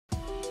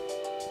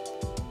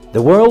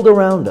The world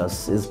around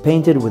us is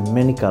painted with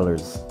many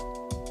colors.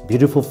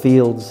 Beautiful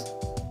fields,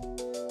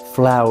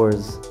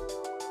 flowers,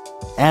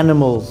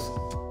 animals,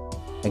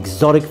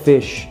 exotic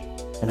fish,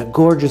 and a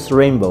gorgeous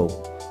rainbow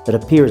that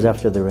appears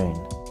after the rain.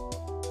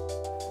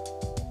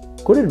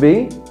 Could it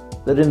be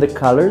that in the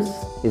colors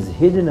is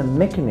hidden a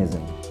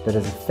mechanism that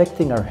is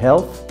affecting our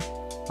health,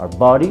 our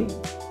body,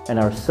 and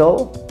our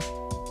soul?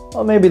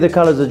 Or maybe the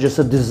colors are just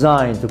a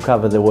design to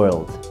cover the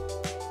world.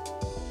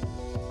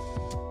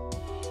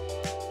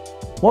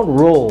 What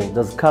role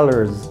does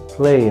colors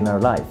play in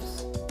our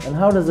lives, and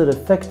how does it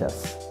affect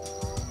us?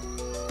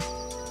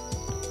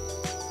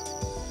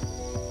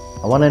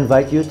 I want to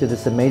invite you to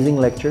this amazing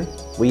lecture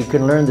where you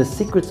can learn the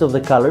secrets of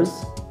the colors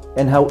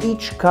and how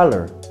each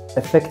color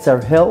affects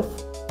our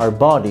health, our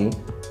body,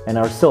 and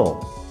our soul.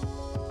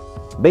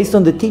 Based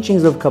on the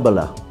teachings of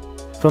Kabbalah,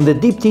 from the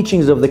deep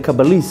teachings of the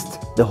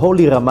Kabbalist, the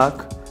holy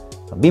Ramak,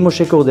 Rabbi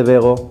Moshe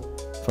Cordovero,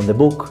 from the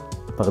book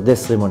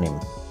Pardes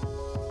Rimonim.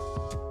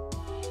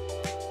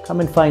 Come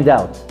and find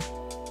out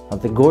how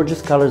the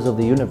gorgeous colors of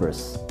the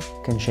universe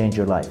can change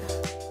your life.